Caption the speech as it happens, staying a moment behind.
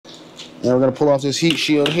Now we're gonna pull off this heat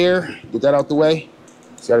shield here, get that out the way.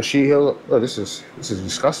 It's got a sheet here. Oh, this is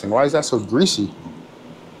disgusting. Why is that so greasy?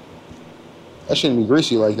 That shouldn't be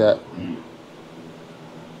greasy like that.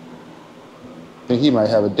 I think he might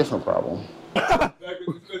have a different problem.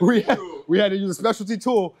 we had to use a specialty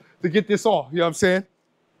tool to get this off. You know what I'm saying?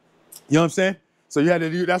 You know what I'm saying? So you had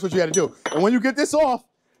to do, that's what you had to do. And when you get this off,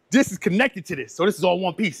 this is connected to this. So this is all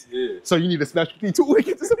one piece. Yeah. So you need a specialty tool to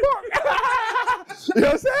get this apart. You know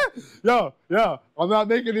what I'm saying? Yo, I'm not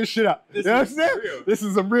making this shit up. You know what I'm saying? This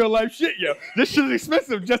is some real life shit, yo. This shit is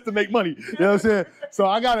expensive just to make money. You know what I'm saying? So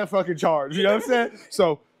I got to fucking charge. You know what I'm saying?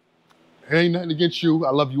 So it ain't nothing against you.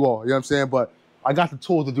 I love you all. You know what I'm saying? But I got the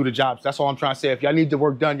tools to do the job. So that's all I'm trying to say. If y'all need the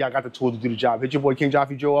work done, y'all got the tools to do the job. Hit your boy King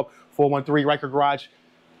Jaffe Joe up, 413 Ryker Garage.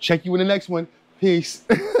 Check you in the next one. Peace.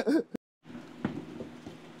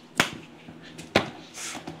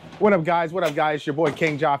 What up, guys? What up, guys? It's your boy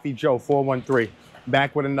King Jaffe Joe, 413.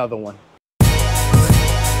 Back with another one.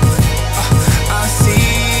 I see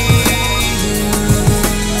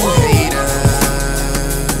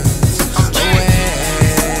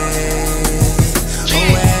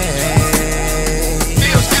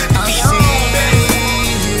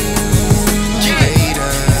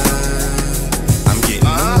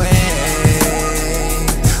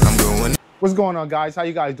What's going on, guys? How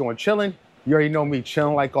you guys doing? Chilling? You already know me,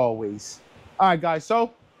 chilling like always. All right, guys,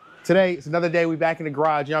 so today it's another day. We back in the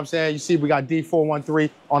garage. You know what I'm saying? You see we got D413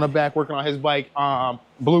 on the back working on his bike.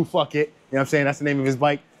 Blue Fuck It. You know what I'm saying? That's the name of his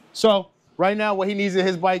bike. So right now what he needs in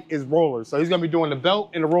his bike is rollers. So he's gonna be doing the belt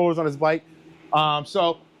and the rollers on his bike.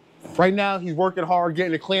 So right now he's working hard,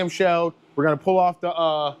 getting the clamshell. We're gonna pull off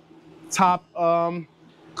the top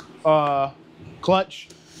clutch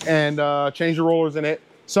and change the rollers in it.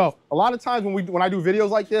 So a lot of times when I do videos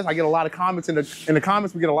like this, I get a lot of comments in the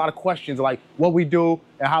comments. We get a lot of questions like what we do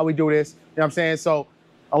and how we do this. You know what I'm saying? So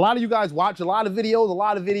a lot of you guys watch a lot of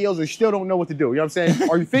videos and still don't know what to do. You know what I'm saying?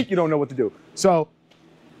 Or you think you don't know what to do. So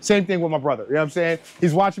same thing with my brother. You know what I'm saying?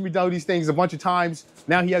 He's watching me do these things a bunch of times.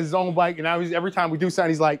 Now he has his own bike, and now every time we do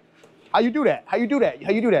something, he's like, "How you do that? How you do that?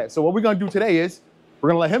 How you do that?" So what we're gonna do today is we're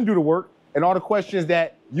gonna let him do the work, and all the questions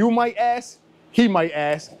that you might ask, he might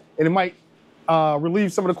ask, and it might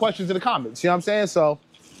relieve some of the questions in the comments. You know what I'm saying? So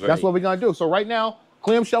that's what we're gonna do. So right now,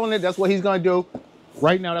 clamshelling it, that's what he's gonna do.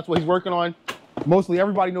 Right now, that's what he's working on. Mostly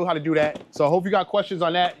everybody knows how to do that. So I hope you got questions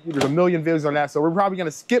on that. There's a million videos on that. So we're probably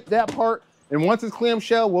gonna skip that part. And once it's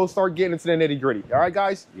clamshell, we'll start getting into the nitty gritty. All right,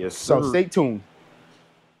 guys? Yes, sir. So stay tuned.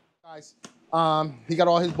 Guys, he got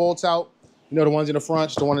all his bolts out. You know, the ones in the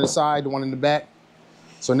front, the one in the side, the one in the back.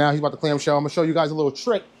 So now he's about to clamshell. I'm gonna show you guys a little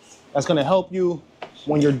trick that's gonna help you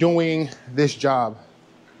when you're doing this job.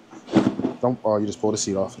 Oh, you just pull the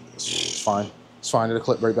seat off. It's fine. It's fine. It'll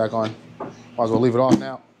clip right back on. Might as well leave it off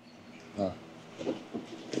now.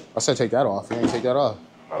 I said take that off. You ain't take that off.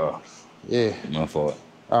 Yeah. My fault.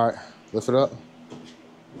 All right. Lift it up.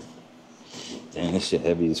 Damn, this shit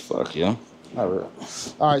heavy as fuck, yo. All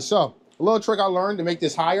right. So a little trick I learned to make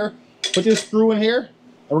this higher. Put this screw in here, and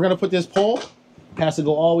we're gonna put this pole. Has to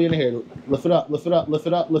go all the way in here. Lift it up, lift it up, lift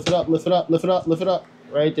it up, lift it up, lift it up, lift it up, lift it up.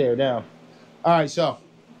 Right there, down. All right, so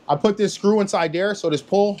I put this screw inside there so this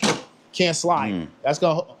pole can't slide. That's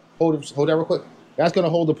gonna hold that real quick. That's gonna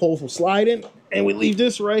hold the pole from sliding. And we leave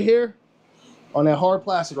this right here on that hard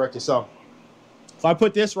plastic right there. So if I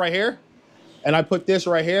put this right here and I put this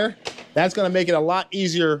right here, that's gonna make it a lot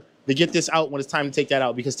easier to get this out when it's time to take that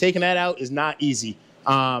out, because taking that out is not easy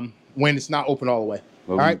when it's not open all the way.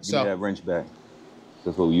 Well, all right, give me that wrench back.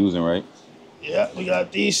 That's what we're using, right? Yeah, we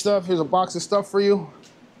got these stuff. Here's a box of stuff for you.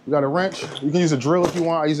 You got a wrench. You can use a drill if you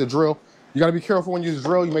want. I use a drill. You got to be careful when you use a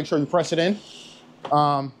drill. You make sure you press it in.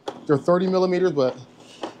 They're 30 millimeters, but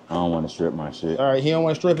I don't want to strip my shit. All right, he don't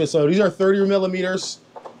want to strip it. So these are 30 millimeters.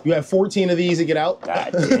 You have 14 of these to get out.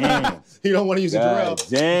 God damn. You don't want to use a drill.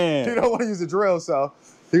 Damn. You don't want to use a drill, so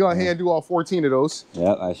you're going to hand do all 14 of those.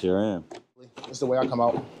 Yep, I sure am. That's the way I come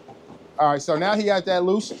out. All right, so now he got that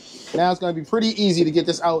loose. Now it's going to be pretty easy to get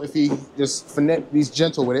this out if he just he's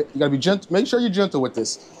gentle with it. You got to be gentle. Make sure you're gentle with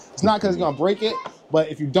this. It's not because it's going to break it, but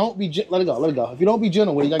if you don't be let it go, let it go. If you don't be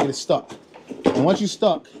gentle with it, you got to get it stuck. And once you're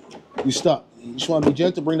stuck, you're stuck. You just want to be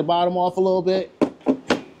gentle, bring the bottom off a little bit.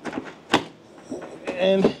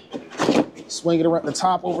 And swing it around the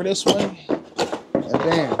top over this way. And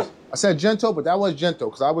bam. I said gentle, but that was gentle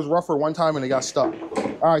because I was rougher one time and it got stuck.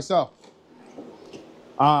 All right, so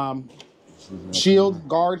shield,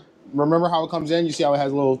 guard. Remember how it comes in? You see how it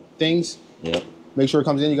has little things? Yep. Make sure it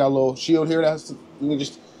comes in. You got a little shield here. You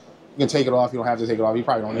can take it off. You don't have to take it off. You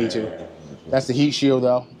probably don't need to. That's the heat shield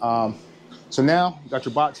though. So now you got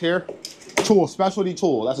your box here. Tool, specialty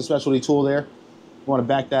tool. That's a specialty tool there. You want to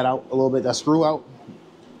back that out a little bit, that screw out.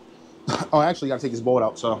 Oh, actually, you got to take this bolt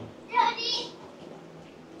out, so.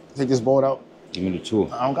 Take this bolt out. Give me the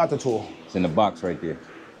tool. I don't got the tool. It's in the box right there.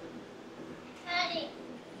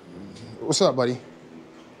 What's up, buddy?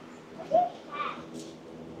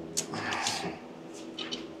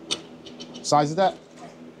 Size is that?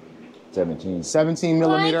 17. 17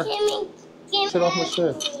 millimeter. Shit off my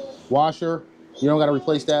shit. Washer. You don't got to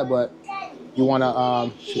replace that, but you want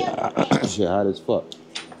to. Shit hot as fuck.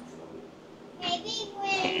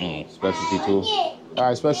 Specialty tool. All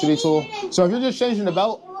right, specialty tool. So if you're just changing the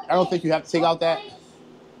belt, I don't think you have to take out that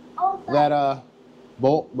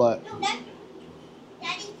bolt, but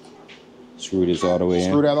Screw this all the way in.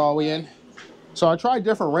 Screw that all the way in. So I tried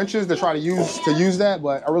different wrenches to try to use that,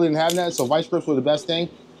 but I really didn't have that. So vice grips were the best thing.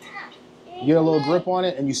 You get a little grip on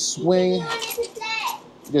it and you swing.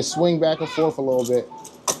 You just swing back and forth a little bit.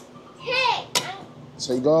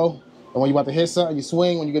 So you go, and when you're about to hit something, you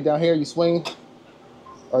swing. When you get down here, you swing.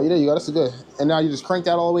 Oh, there you go. That's good. And now you just crank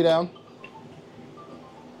that all the way down.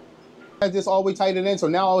 Have this all the way tightened in. So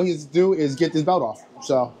now all he has to do is get this belt off.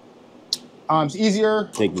 So it's easier.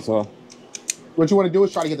 Take this off. What you want to do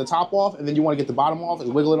is try to get the top off, and then you want to get the bottom off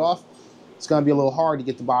and wiggle it off. It's going to be a little hard to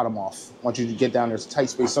get the bottom off once you get down there. It's a tight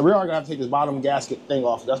space. So we are going to have to take this bottom gasket thing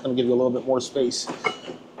off. That's going to give you a little bit more space.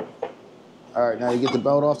 All right, now you get the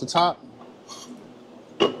belt off the top.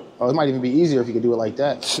 Oh, it might even be easier if you could do it like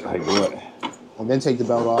that. Like what? And then take the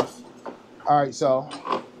belt off. All right, so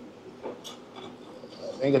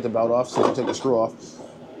then get the belt off so you can take the screw off.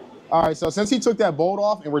 All right, so since he took that bolt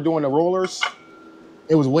off and we're doing the rollers,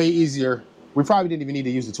 it was way easier. We probably didn't even need to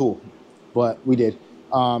use the tool, but we did.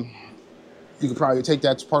 You could probably take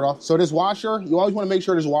that part off. So this washer, you always want to make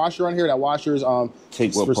sure there's washer on here. That washer is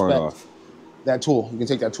take what part off? That tool. You can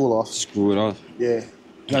take that tool off. Screw it off. Yeah.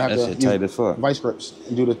 You're gonna have to tight as fuck. Vice grips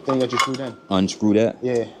and do the thing that you screwed in. Unscrew that.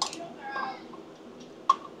 Yeah.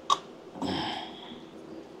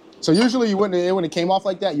 So usually it wouldn't have came off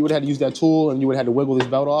like that. You would have had to use that tool and you would have had to wiggle this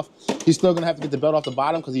belt off. He's still gonna have to get the belt off the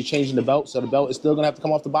bottom because he's changing the belt. So the belt is still gonna have to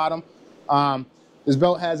come off the bottom. This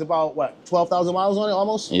belt has about, what, 12,000 miles on it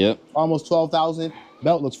almost? Yep. Almost 12,000.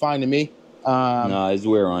 Belt looks fine to me. No, it's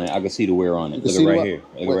wear on it. I can see the wear on it. Look at right here.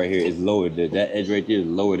 Look right here. It's lower. That edge right there is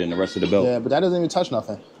lower than the rest of the belt. Yeah, but that doesn't even touch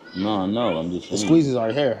nothing. No, I'm just saying. It squeezes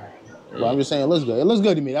our hair. Yeah. But I'm just saying it looks good. It looks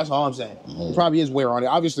good to me. That's all I'm saying. Yeah. It probably is wear on it.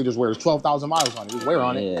 Obviously, there's wear. There's 12,000 miles on it. There's wear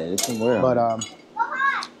on it. Yeah, there's some wear on it. But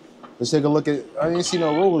let's take a look at. I didn't see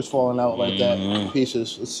no rollers falling out like that.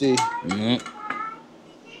 Pieces. Let's see.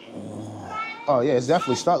 Oh yeah, it's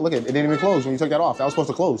definitely stuck. Look at it. It didn't even close when you took that off. That was supposed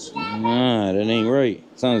to close. Nah, that ain't right.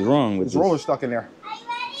 Something's wrong with this. This roller's stuck in there.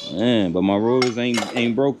 Man, but my rollers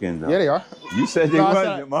ain't broken though. Yeah, they are. You said they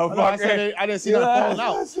wasn't, motherfucker. I didn't see nothing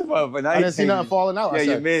falling out. I didn't see nothing falling out. Yeah,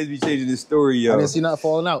 your man's be changing the story, yo. I didn't see nothing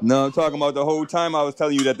falling out. No, I'm talking about the whole time I was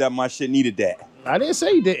telling you that my shit needed that. I didn't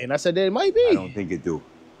say you didn't. I said that it might be. I don't think it do.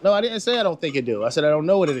 No, I didn't say I don't think it do. I said I don't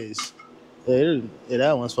know what it is. Yeah,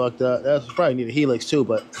 that one's fucked up. That's probably need a helix too,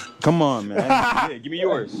 but come on, man. Yeah, give me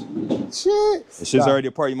yours. Shit. The shit's already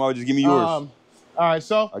apart. You might just give me yours. All right,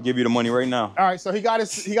 so I'll give you the money right now. All right, so he got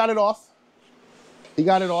it off. He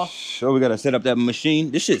got it off. So we gotta set up that machine.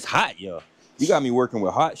 This shit's hot, yo. You got me working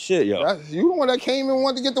with hot shit, yo. You the one that came and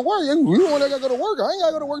wanted to get to work. You the one that got to go to work. I ain't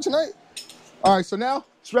gotta go to work tonight. All right, so now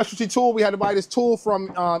specialty tool. We had to buy this tool from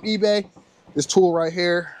eBay. This tool right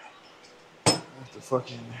here.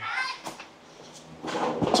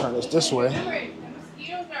 Turn this way. Remember, the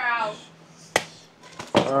mosquitoes are out.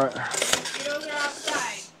 All right. Mosquitoes are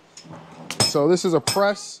outside. So this is a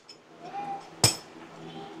press.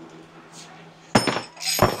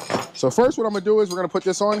 So first what I'm gonna do is we're gonna put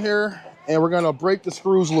this on here and we're gonna break the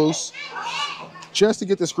screws loose just to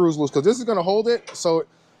get the screws loose because this is gonna hold it. So,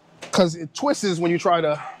 because it twists when you try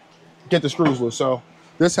to get the screws loose. So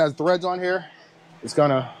this has threads on here. It's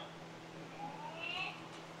gonna,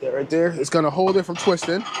 right there. It's gonna hold it from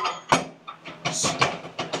twisting.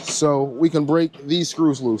 So we can break these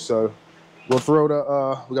screws loose. So we'll throw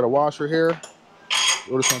we got a washer here.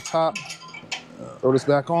 Throw this on top. Throw this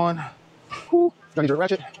back on. Whew. Gonna need a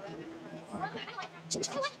ratchet.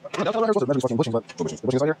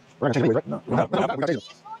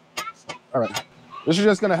 All right. This is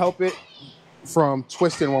just gonna help it from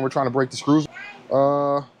twisting when we're trying to break the screws.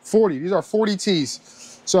 40. These are 40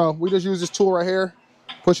 T's. So we just use this tool right here.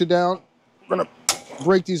 Push it down. We're gonna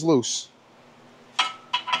break these loose.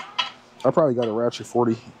 I probably got a ratchet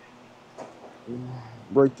 40.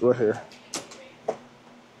 Break right here.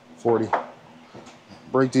 40.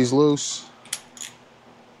 Break these loose.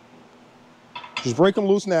 Just break them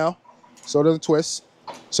loose now, so it doesn't twist.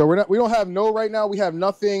 So we don't have right now. We have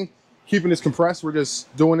nothing keeping this compressed. We're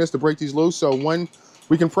just doing this to break these loose. So when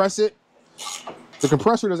we compress it, the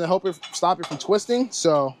compressor doesn't help it stop it from twisting.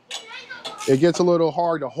 So it gets a little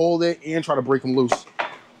hard to hold it and try to break them loose.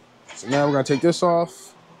 So now we're gonna take this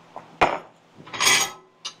off.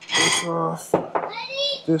 This off.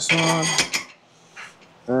 This on.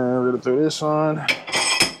 And we're gonna throw this on.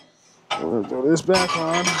 We're gonna throw this back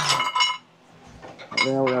on. And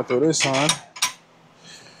then we're gonna throw this on.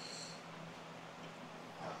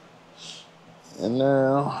 And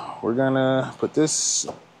now we're gonna put this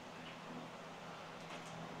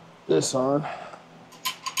on.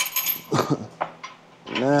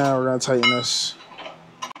 Now we're gonna tighten this.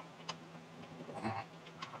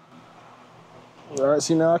 All right,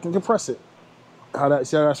 see now I can compress it. See how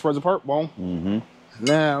that spreads apart? Boom. Mm-hmm.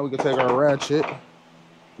 Now we can take our ratchet.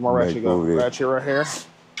 My ratchet go. Ratchet right here.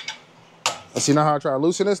 And see now how I try to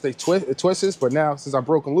loosen this? It twists, but now since I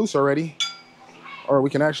broke them loose already, or we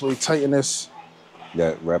can actually tighten this.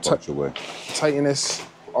 Yeah, wrap out your way. Tighten this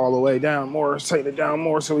all the way down more. Tighten it down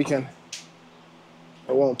more so we can.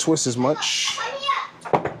 It won't twist as much.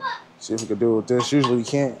 See if we can do it with this. Usually we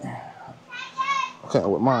can't. Okay,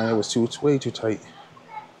 with mine it was way too tight.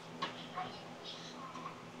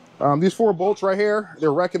 These 4 bolts right here,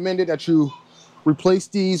 they're recommended that you replace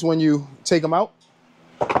these when you take them out.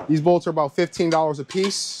 These bolts are about $15 a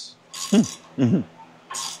piece. Mm-hmm.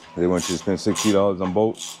 They want you to spend $60 on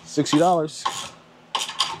bolts. $60.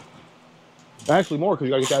 Actually more because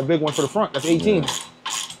you gotta get that big one for the front. That's 18. Yeah.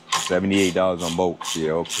 $78 on bolts.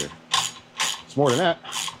 Yeah, okay. It's more than that,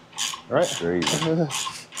 right? Crazy.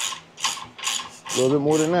 A little bit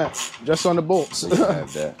more than that, just on the bolts.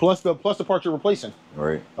 Have that. plus the parts you're replacing.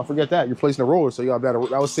 Right. Don't forget that you're replacing the rollers, so you got better.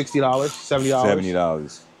 That was $60,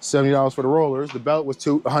 $70. $70 for the rollers. The belt was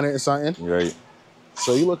 $200 and something. Right.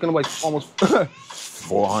 So you're looking like almost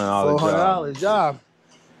 $400 job.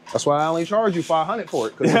 That's why I only charge you $500 for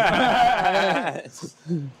it. You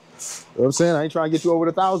know what I'm saying? I ain't trying to get you over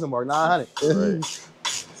the 1,000 mark, 900. Right.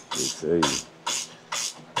 Crazy.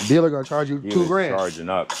 Dealer gonna charge you $2 grand. Charging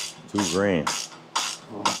up $2 grand.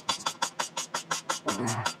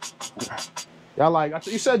 Y'all like,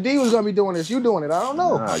 you said D was gonna be doing this. You doing it? I don't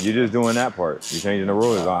know. Nah, you're just doing that part. You're changing the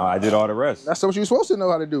rollers. I did all the rest. That's what you're supposed to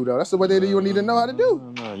know how to do, though. That's the way that you need to know how to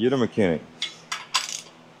do. No, you're the mechanic.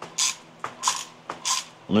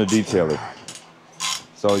 I'm the detailer.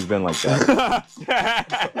 It's always been like that.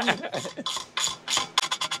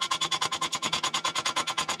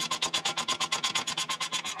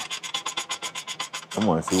 I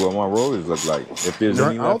want to see what my rollers look like. If there's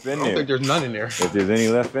any left in there. I don't think there's none in there. If there's any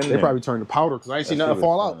left in there. They probably turned to powder because I ain't seen nothing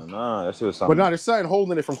fall out. Nah, that shit was something. But no, there's something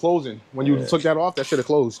holding it from closing. When you took that off, that should have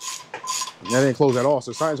closed. That didn't close at all.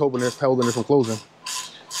 So something's holding it from closing.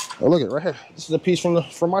 Oh, look at it right here. This is a piece from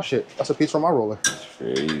my shit. That's a piece from my roller.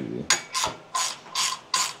 Crazy.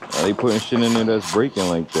 Why they putting shit in there that's breaking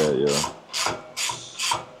like that, yo?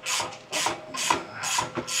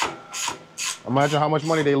 Imagine how much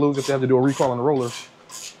money they lose if they have to do a recall on the rollers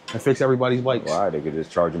and fix everybody's bikes. Why? They could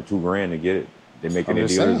just charge them $2 grand to get it. They making their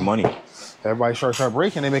dealers money. Everybody start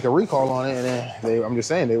breaking, they make a recall on it, and then I'm just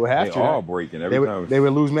saying they would have to. They all breaking every time. They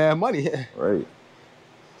would lose mad money. Right.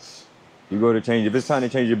 You go to change. If it's time to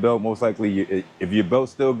change your belt, most likely, if your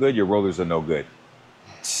belt's still good, your rollers are no good.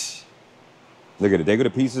 Look at it. They got the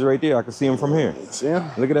pieces right there. I can see them from here.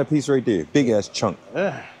 Yeah. Look at that piece right there. Big ass chunk.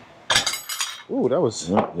 Yeah. Ooh, that was.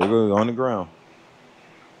 Yep, there goes on the ground.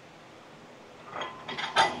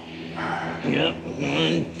 Yep.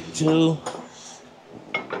 1, 2.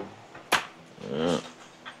 Yeah.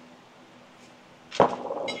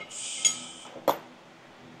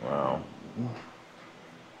 Wow.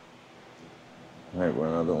 All right,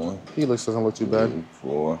 another one. Helix doesn't look too bad. 3,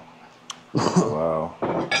 4. Wow.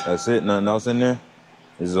 That's it? Nothing else in there?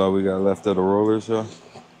 This is all we got left of the rollers, huh?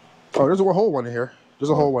 Oh, there's a whole one in here. There's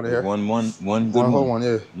a whole one in here. One good one. One whole one,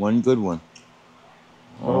 yeah. One good one.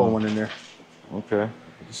 A whole one in there. Okay.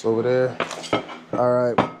 Just over there. All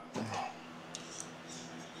right.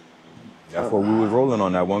 That's what we was rolling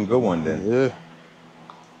on, that one good one then. Yeah.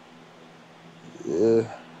 Yeah.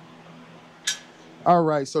 All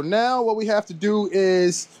right, so now what we have to do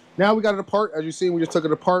is, now we got it apart. As you see, we just took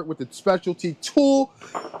it apart with the specialty tool. You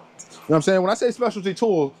know what I'm saying? When I say specialty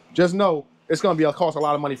tool, just know it's going to cost a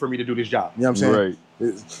lot of money for me to do this job. You know what I'm saying?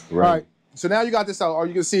 Right. All right. So now you got this out. Or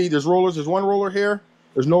you can see there's rollers. There's one roller here.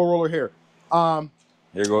 There's no roller here.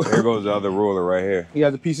 Here goes the other roller right here. You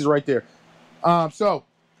have the pieces right there. So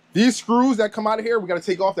these screws that come out of here, we got to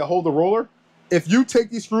take off that hold the roller. If you take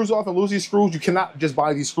these screws off and lose these screws, you cannot just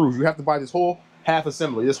buy these screws. You have to buy this whole half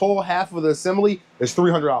assembly. This whole half of the assembly is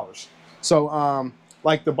 $300. So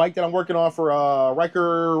like the bike that I'm working on for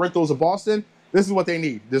Ryker Rentals of Boston, this is what they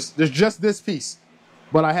need. There's just this piece.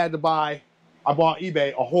 But I had to buy, I bought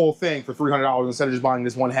eBay a whole thing for $300 instead of just buying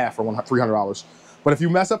this one half for $300. But if you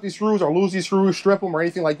mess up these screws or lose these screws, strip them or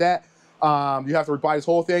anything like that, you have to buy this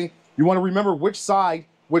whole thing. You want to remember which side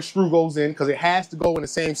which screw goes in because it has to go in the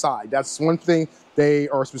same side. That's one thing they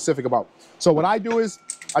are specific about. So what I do is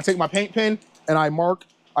I take my paint pen and I mark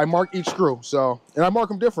each screw. So, and I mark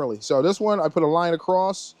them differently. So this one, I put a line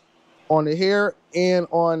across on the hair and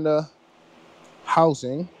on the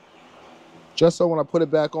housing, just so when I put it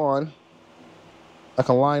back on, I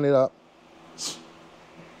can line it up.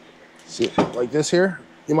 See it like this here.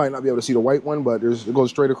 You might not be able to see the white one, but it goes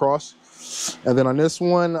straight across. And then on this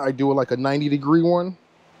one, I do it like a 90-degree one.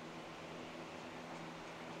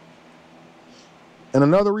 And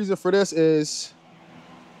another reason for this is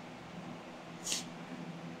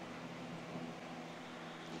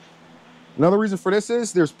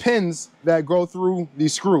there's pins that go through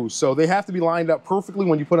these screws. So they have to be lined up perfectly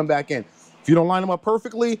when you put them back in. If you don't line them up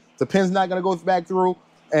perfectly, the pin's not gonna go back through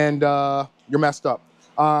and you're messed up.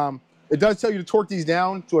 It does tell you to torque these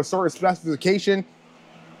down to a certain specification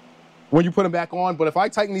when you put them back on, but if I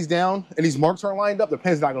tighten these down and these marks aren't lined up, the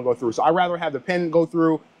pin's not gonna go through. So I'd rather have the pin go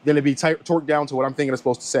through than it be torqued down to what I'm thinking it's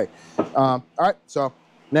supposed to say. All right, so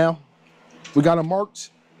now we got them marked.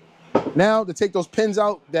 Now to take those pins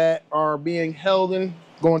out that are being held in,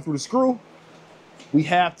 going through the screw, we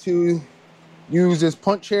have to use this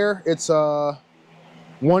punch here. It's a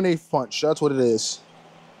 1/8 punch, that's what it is.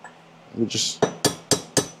 We just,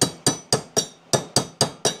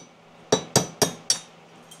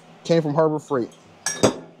 came from Harbor Freight.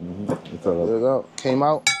 Came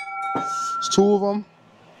out. It's 2 of them.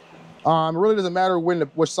 It really doesn't matter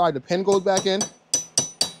which side the pin goes back in.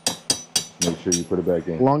 Make sure you put it back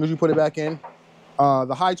in. As long as you put it back in.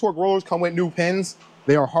 The high torque rollers come with new pins.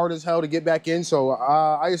 They are hard as hell to get back in. So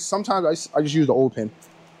sometimes I just use the old pin.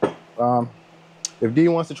 If D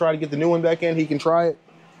wants to try to get the new one back in, he can try it.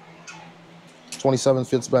 27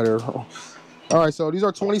 fits better. All right, so these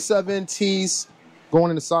are 27 T's going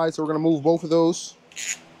in the side. So we're gonna move both of those.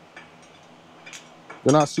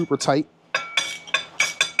 They're not super tight.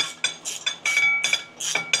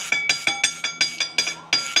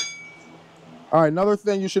 All right, another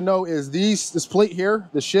thing you should know is this plate here,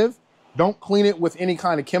 the shiv, don't clean it with any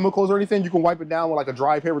kind of chemicals or anything. You can wipe it down with like a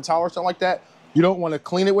dry paper towel or something like that. You don't want to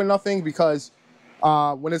clean it with nothing because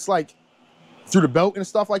when it's like through the belt and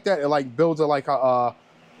stuff like that, it like builds a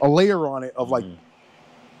layer on it of like,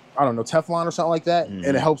 I don't know, Teflon or something like that, and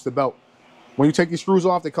it helps the belt. When you take these screws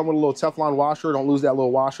off, they come with a little Teflon washer. Don't lose that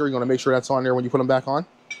little washer. You're gonna make sure that's on there when you put them back on.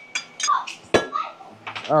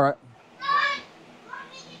 All right.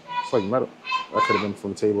 It's like metal. That could have been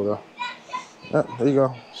from the table though. Yeah, there you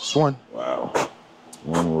go. Just one. Wow.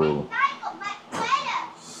 One roller.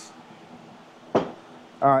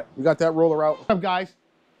 All right, we got that roller out. What's up, guys?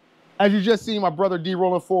 As you just seen, my brother D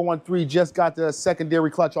Rolling 413 just got the secondary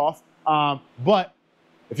clutch off. But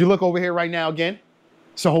if you look over here right now again,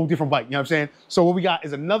 it's a whole different bike, you know what I'm saying? So what we got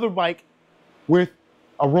is another bike with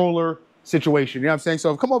a roller situation, you know what I'm saying?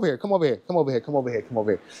 So come over here, come over here, come over here, come over here, come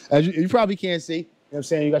over here. As you probably can't see, you know what I'm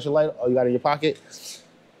saying? You got your light, oh, you got it in your pocket.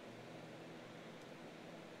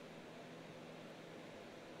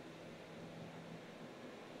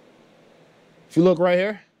 If you look right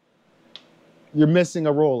here, you're missing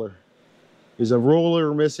a roller. There's a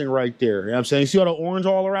roller missing right there. You know what I'm saying? You see all the orange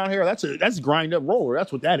all around here? That's grind up roller.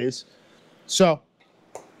 That's what that is. So,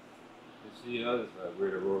 see the other side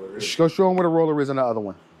where the roller is. Go show them where the roller is on the other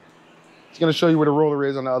one. It's gonna show you where the roller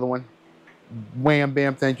is on the other one. Wham,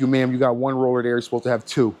 bam, thank you, ma'am. You got one roller there. You're supposed to have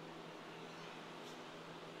 2.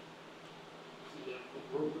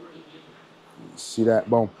 See that?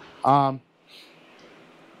 Boom.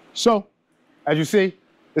 So, as you see,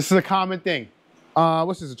 this is a common thing.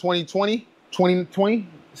 What's this, a 2020? 2020?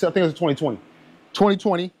 So I think it was a 2020.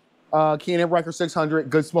 2020, Keenan Ryker 600,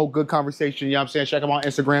 good smoke, good conversation, you know what I'm saying? Check them out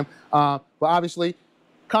on Instagram. But obviously,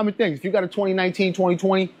 common things. If you got a 2019,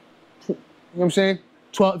 2020, you know what I'm saying?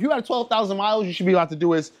 If you got 12,000 miles, you should be allowed to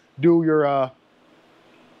do is do your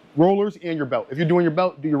rollers and your belt. If you're doing your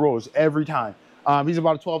belt, do your rollers every time. He's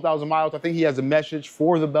about 12,000 miles. I think he has a message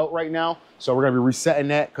for the belt right now. So we're gonna be resetting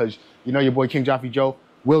that because you know your boy King Jaffe Joe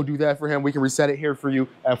will do that for him. We can reset it here for you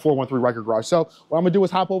at 413 Ryker Garage. So what I'm gonna do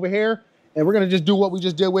is hop over here and we're gonna just do what we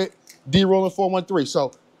just did with D Rolling 413.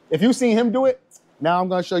 So if you've seen him do it, now I'm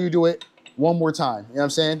gonna show you do it one more time. You know what I'm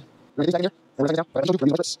saying? Right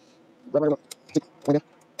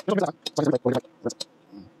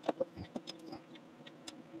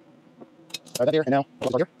there and now.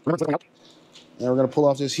 And we're gonna pull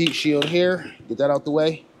off this heat shield here, get that out the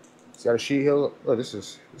way. It's got a sheet here. Oh, this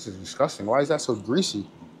is disgusting. Why is that so greasy?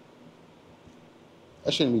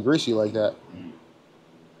 That shouldn't be greasy like that.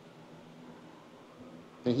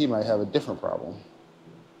 I think he might have a different problem.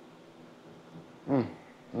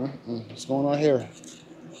 What's going on here?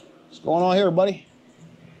 What's going on here, buddy?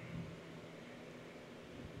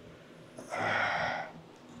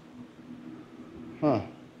 Huh.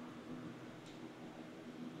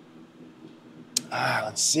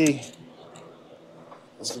 Let's see.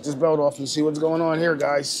 Let's get this belt off and see what's going on here,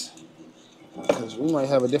 guys. Because we might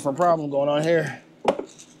have a different problem going on here.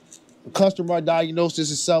 The customer diagnosed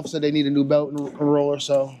this itself, said they need a new belt and roller,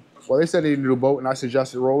 so. Well, they said they need a new boat, and I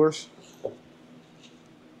suggested rollers.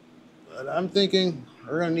 But I'm thinking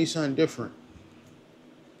we're gonna need something different.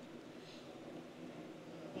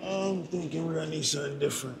 I'm thinking we're gonna need something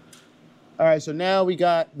different. All right, so now we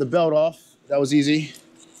got the belt off. That was easy.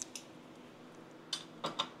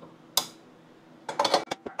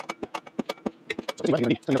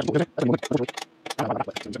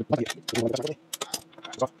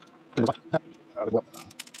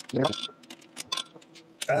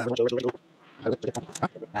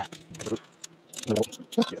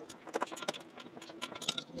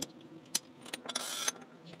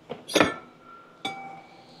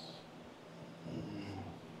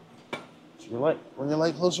 Bring your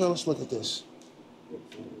light closer. Let's look at this.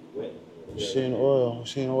 We're seeing oil. We're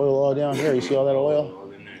seeing oil all down here. You see all that oil?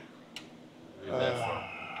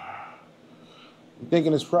 I'm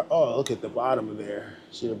thinking it's oh, look at the bottom of there.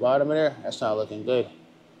 See the bottom of there? That's not looking good.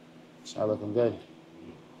 It's not looking good.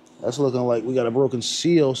 That's looking like we got a broken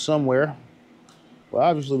seal somewhere. Well,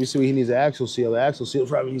 obviously we see he needs an axle seal. The axle seal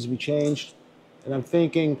probably needs to be changed. And I'm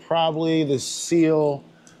thinking probably the seal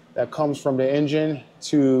that comes from the engine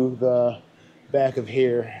to the back of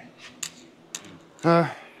here.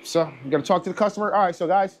 So we gotta talk to the customer. All right, so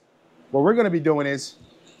guys, what we're gonna be doing is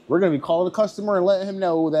we're gonna be calling the customer and letting him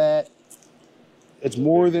know that it's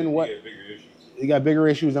more than what he got bigger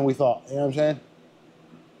issues than we thought. You know what I'm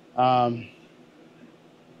saying?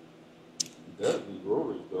 He does need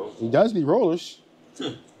rollers, though. He does need rollers.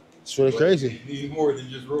 It's really crazy. He needs more than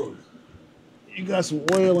just rollers. You got some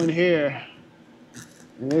oil in here,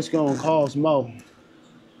 and it's gonna cost more.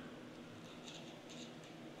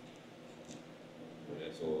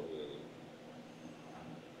 That's all.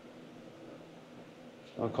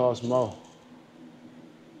 It's gonna cost more.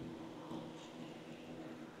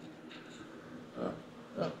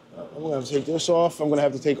 I'm gonna have to take this off. I'm gonna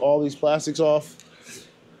have to take all these plastics off.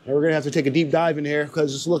 And we're gonna have to take a deep dive in here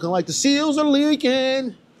because it's looking like the seals are leaking. You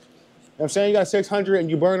know what I'm saying? You got 600 and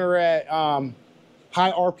you burn her at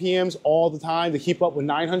high RPMs all the time to keep up with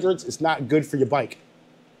 900s. It's not good for your bike.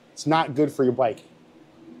 It's not good for your bike.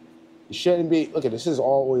 You shouldn't be, look at this, this is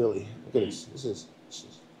all oily. Look at this, this is.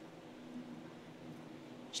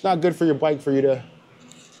 It's not good for your bike for you to,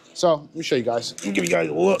 so let me show you guys. Let me give you guys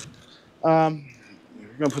a look.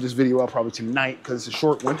 We're gonna put this video out probably tonight because it's a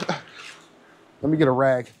short one. Let me get a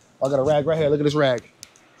rag. I got a rag right here. Look at this rag.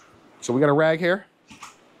 So we got a rag here.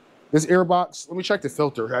 This air box. Let me check the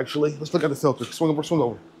filter, actually. Let's look at the filter. Swing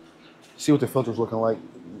over. See what the filter's looking like.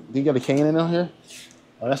 Do you got a K&N on here?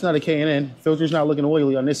 Oh, that's not a K&N. Filter's not looking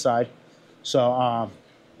oily on this side. So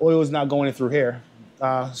oil is not going in through here.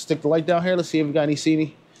 Stick the light down here. Let's see if we got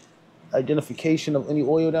any identification of any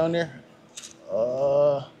oil down there.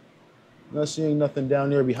 Not seeing nothing down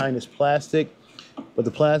there behind this plastic, but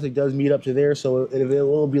the plastic does meet up to there, so it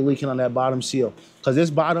will be leaking on that bottom seal. Because this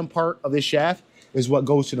bottom part of this shaft is what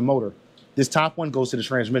goes to the motor. This top one goes to the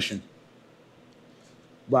transmission.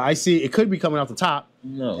 But I see it could be coming out the top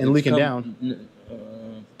and leaking down.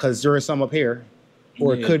 Because there is some up here.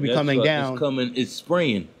 Or it could be coming down. It's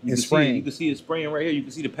spraying. You can see it spraying right here. You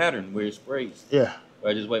can see the pattern where it sprays. Yeah.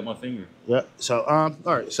 I just wiped my finger. Yeah. So, all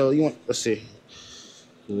right. So you want, let's see.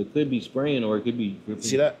 So it could be spraying or it could be dripping.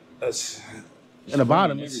 See that? That's in the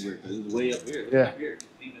bottom. Everywhere. It's way up here. Yeah. Up here.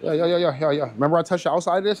 Yeah. Remember I touched the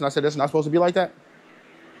outside of this and I said this is not supposed to be like that?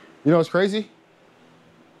 You know what's crazy?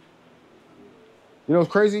 You know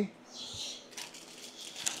what's crazy? You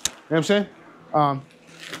know what I'm saying?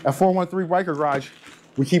 At 413 Ryker Garage,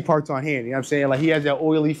 we keep parts on hand. You know what I'm saying? Like he has that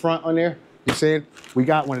oily front on there. You know what I'm saying? We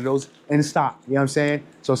got one of those in stock. You know what I'm saying?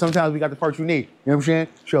 So sometimes we got the parts you need. You know what I'm saying?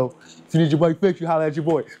 So if you need your bike fixed, you holler at your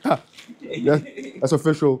boy. That's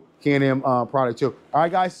official K&M product too. All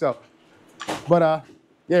right, guys. So, but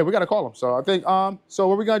yeah, we got to call them. So I think, so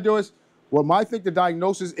what we're going to do is, what I think the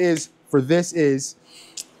diagnosis is for this is,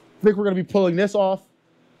 I think we're going to be pulling this off,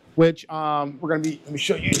 which we're going to be, let me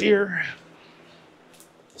show you here.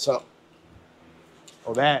 So,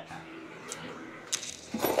 that.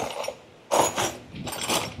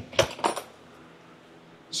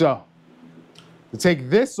 So to take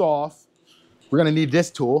this off, we're gonna need this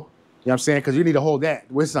tool. You know what I'm saying? Because you need to hold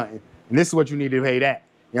that with something. And this is what you need to pay that.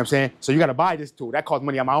 You know what I'm saying? So you gotta buy this tool. That costs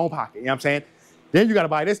money out of my own pocket. You know what I'm saying? Then you gotta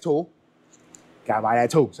buy this tool. Gotta buy that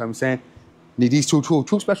tool. You know what I'm saying? Need these two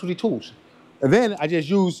specialty tools. And then I just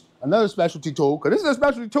use another specialty tool, because this is a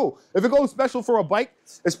specialty tool. If it goes special for a bike,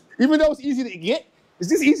 even though it's easy to get, it's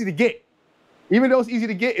just easy to get. Even though it's easy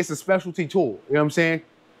to get, it's a specialty tool. You know what I'm saying?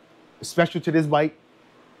 It's special to this bike,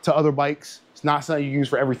 to other bikes. It's not something you use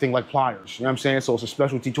for everything like pliers. You know what I'm saying? So it's a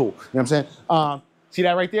specialty tool. You know what I'm saying? See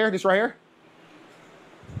that right there? This right here?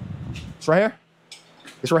 This right here?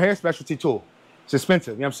 This right here, specialty tool. It's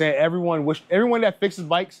expensive. You know what I'm saying? Everyone that fixes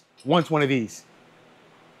bikes wants one of these.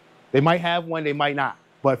 They might have one, they might not.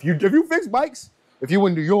 But if you fix bikes, if you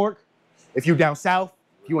in New York, if you down south,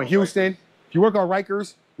 if you in Houston, if you work on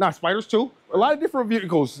Rikers, Spiders too, a lot of different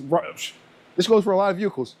vehicles. This goes for a lot of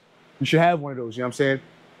vehicles. You should have one of those, you know what I'm saying?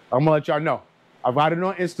 I'm gonna let y'all know. I got it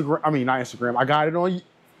on Instagram, not Instagram, I got it on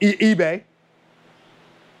eBay.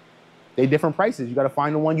 They different prices. You gotta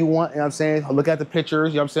find the one you want, you know what I'm saying? Look at the pictures,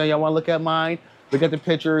 you know what I'm saying? Y'all wanna look at mine, look at the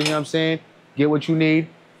pictures, you know what I'm saying? Get what you need.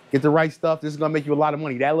 Get the right stuff. This is gonna make you a lot of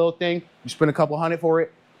money. That little thing, you spend a couple hundred for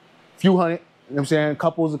it, few hundred, you know what I'm saying?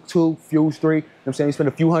 Couples of two, few, three, you know what I'm saying? You spend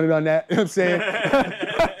a few hundred on that, you know what I'm saying?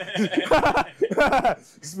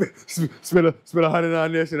 spend a hundred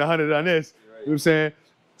on this and 100 on this, you know what I'm saying?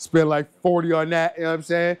 Spend like 40 on that, you know what I'm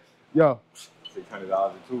saying? Yo. $600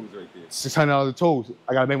 of tools right there. $600 of tools.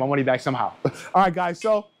 I gotta make my money back somehow. All right, guys,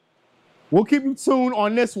 so we'll keep you tuned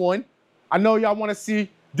on this one. I know y'all wanna see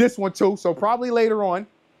this one too, so probably later on.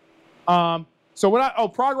 So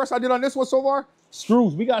progress I did on this one so far,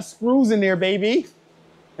 screws. We got screws in there, baby. You know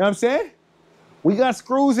what I'm saying? We got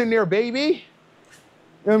screws in there, baby. You know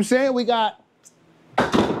what I'm saying? We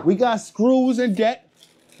got screws in debt.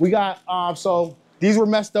 We got, so these were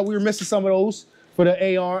messed up. We were missing some of those for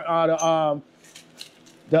the AR,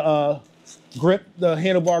 grip, the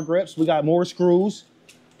handlebar grips. We got more screws.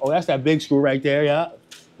 Oh, that's that big screw right there, yeah.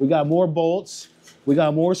 We got more bolts. We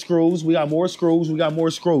got more screws, we got more screws, we got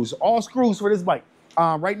more screws. All screws for this bike.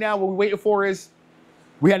 Right now, what we're waiting for is,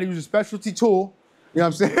 we had to use a specialty tool. You know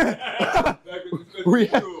what I'm saying? we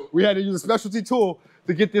had to use a specialty tool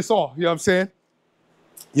to get this off. You know what I'm saying?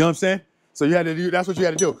 You know what I'm saying? So that's what you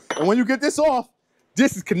had to do. And when you get this off,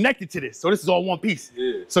 this is connected to this. So this is all one piece.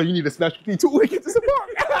 Yeah. So you need a specialty tool to get this apart.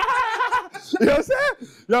 You know what I'm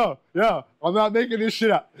saying? Yo, I'm not making this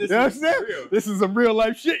shit up. You know what I'm saying? Real. This is some real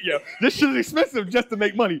life shit, yo. This shit is expensive just to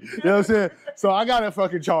make money. You know what I'm saying? So I got to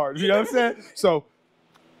fucking charge. You know what I'm saying? So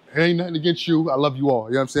ain't nothing against you. I love you all.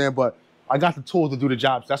 You know what I'm saying? But I got the tools to do the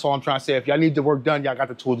jobs. That's all I'm trying to say. If y'all need the work done, y'all got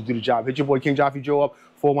the tools to do the job. Hit your boy King Joffy Joe up,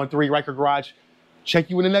 413 Ryker Garage. Check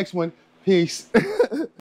you in the next one. Peace.